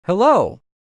Hello!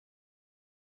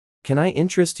 Can I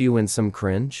interest you in some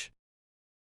cringe?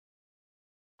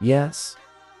 Yes?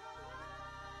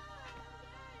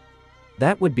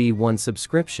 That would be one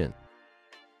subscription.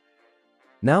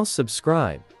 Now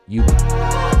subscribe, you.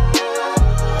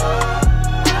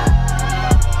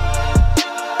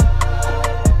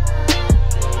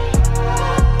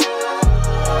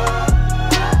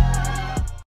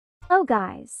 Hello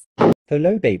guys.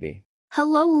 Hello, baby.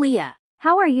 Hello, Leah.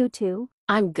 How are you two?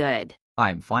 I'm good.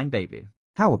 I'm fine, baby.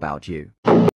 How about you?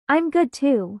 I'm good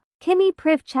too. Kimmy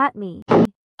priv chat me.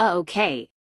 Okay.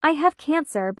 I have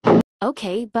cancer.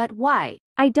 Okay, but why?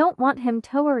 I don't want him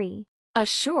to worry.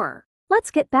 Sure. Let's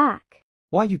get back.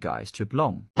 Why you guys took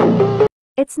long?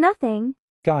 It's nothing.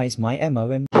 Guys, my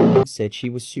MOM said she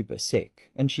was super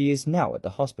sick and she is now at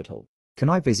the hospital. Can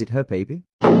I visit her, baby?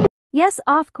 Yes,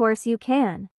 of course you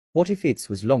can. What if it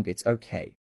was long? It's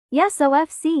okay. Yes,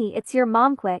 OFC, it's your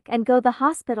mom. Quick and go the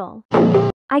hospital.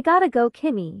 I gotta go,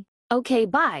 Kimmy. Okay,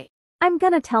 bye. I'm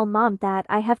gonna tell mom that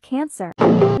I have cancer.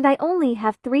 And I only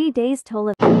have 3 days to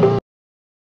live.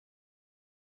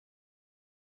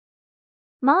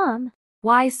 Mom,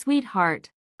 Why,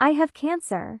 sweetheart? I have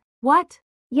cancer. What?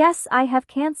 Yes, I have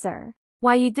cancer.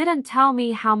 Why, you didn't tell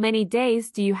me how many days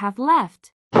do you have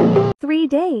left? 3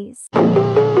 days.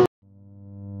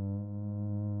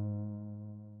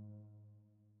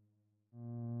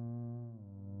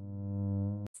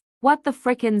 What the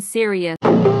frickin' serious?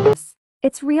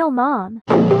 It's real, Mom.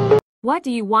 What do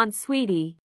you want,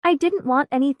 sweetie? I didn't want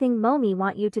anything. Mommy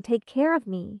want you to take care of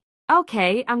me.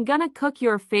 Okay, I'm gonna cook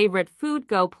your favorite food.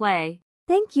 Go play.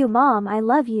 Thank you, Mom. I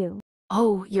love you.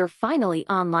 Oh, you're finally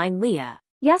online, Leah.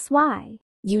 Yes, why?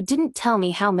 You didn't tell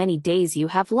me how many days you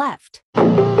have left.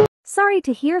 Sorry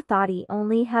to hear. Thought he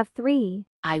only have 3.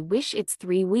 I wish it's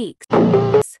 3 weeks.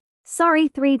 Sorry,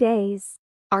 3 days.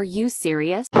 Are you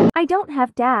serious? I don't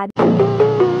have dad.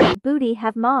 Booty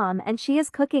have mom and she is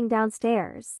cooking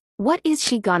downstairs. What is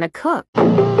she gonna cook?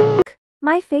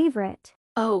 My favorite.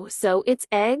 Oh, so it's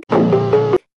egg?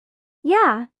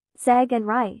 Yeah, it's egg and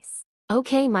rice.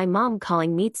 Okay, my mom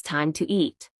calling me. It's time to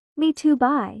eat. Me too.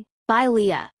 Bye. Bye,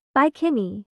 Leah. Bye,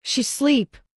 Kimmy. She's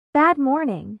sleep. Bad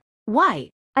morning.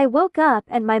 Why? I woke up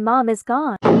and my mom is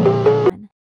gone.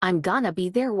 I'm gonna be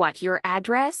there. What, your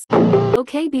address?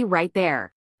 Okay, be right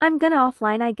there. I'm gonna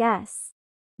offline, I guess.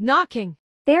 Knocking.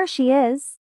 There she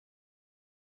is.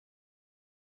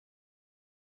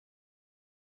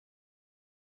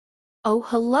 Oh,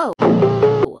 hello.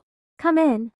 Come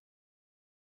in.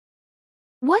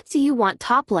 What do you want,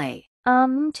 Toplay?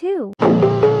 Too.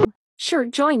 Sure,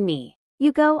 join me.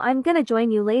 You go, I'm gonna join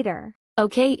you later.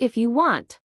 Okay, if you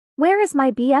want. Where is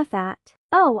my BF at?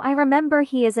 Oh, I remember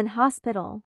he is in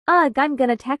hospital. Ugh, I'm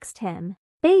gonna text him.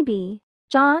 Baby.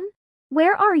 John?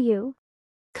 Where are you?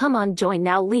 Come on, join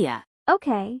now, Leah.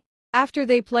 Okay. After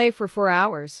they play for 4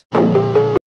 hours.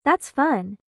 That's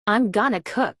fun. I'm gonna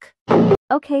cook.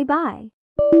 Okay, bye.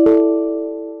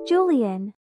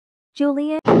 Julian.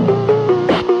 Julian?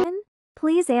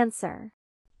 Please answer.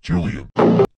 Julian.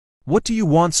 What do you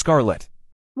want, Scarlett?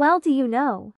 Well, do you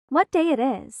know what day it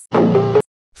is?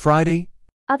 Friday?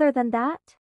 Other than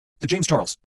that? The James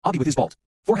Charles. Augie with his bald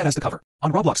forehead as the cover.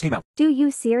 On Roblox came out. Do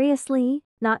you seriously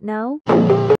not know?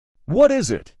 What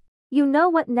is it? You know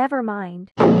what? Never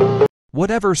mind.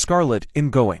 Whatever, Scarlett. In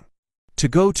going. To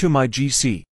go to my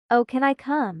GC. Oh, can I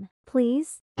come,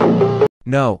 please?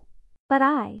 No. But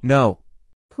No.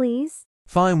 please?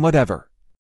 Fine, whatever.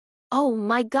 Oh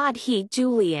my god,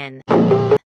 Julian.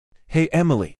 Hey,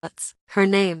 Emily. That's her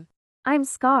name. I'm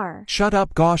Scar. Shut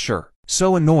up, Gosher.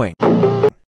 So annoying.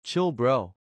 Chill,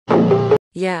 bro.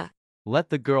 Yeah. Let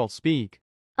the girl speak.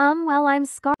 Well, I'm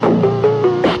Scar.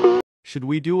 Should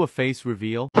we do a face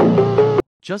reveal?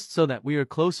 Just so that we are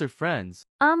closer friends.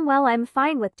 Well, I'm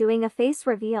fine with doing a face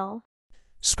reveal.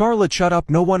 Scarlett, shut up.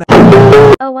 No one.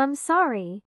 Oh, I'm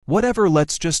sorry. Whatever,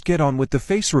 let's just get on with the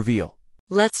face reveal.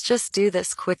 Let's just do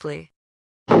this quickly.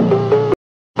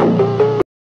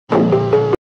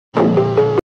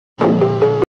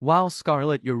 Wow,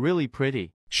 Scarlett, you're really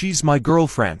pretty. She's my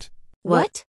girlfriend.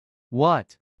 What?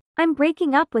 What? I'm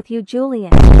breaking up with you,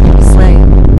 Julian. Slay.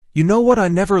 You know what? I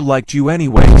never liked you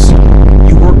anyways.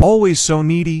 You were always so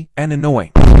needy and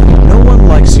annoying. No one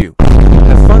likes you.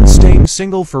 Have fun staying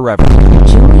single forever.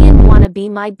 Julian wanna be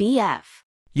my BF.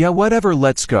 Yeah, whatever,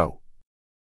 let's go.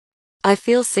 I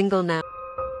feel single now.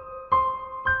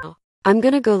 I'm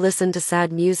gonna go listen to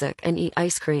sad music and eat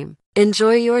ice cream.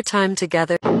 Enjoy your time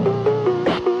together.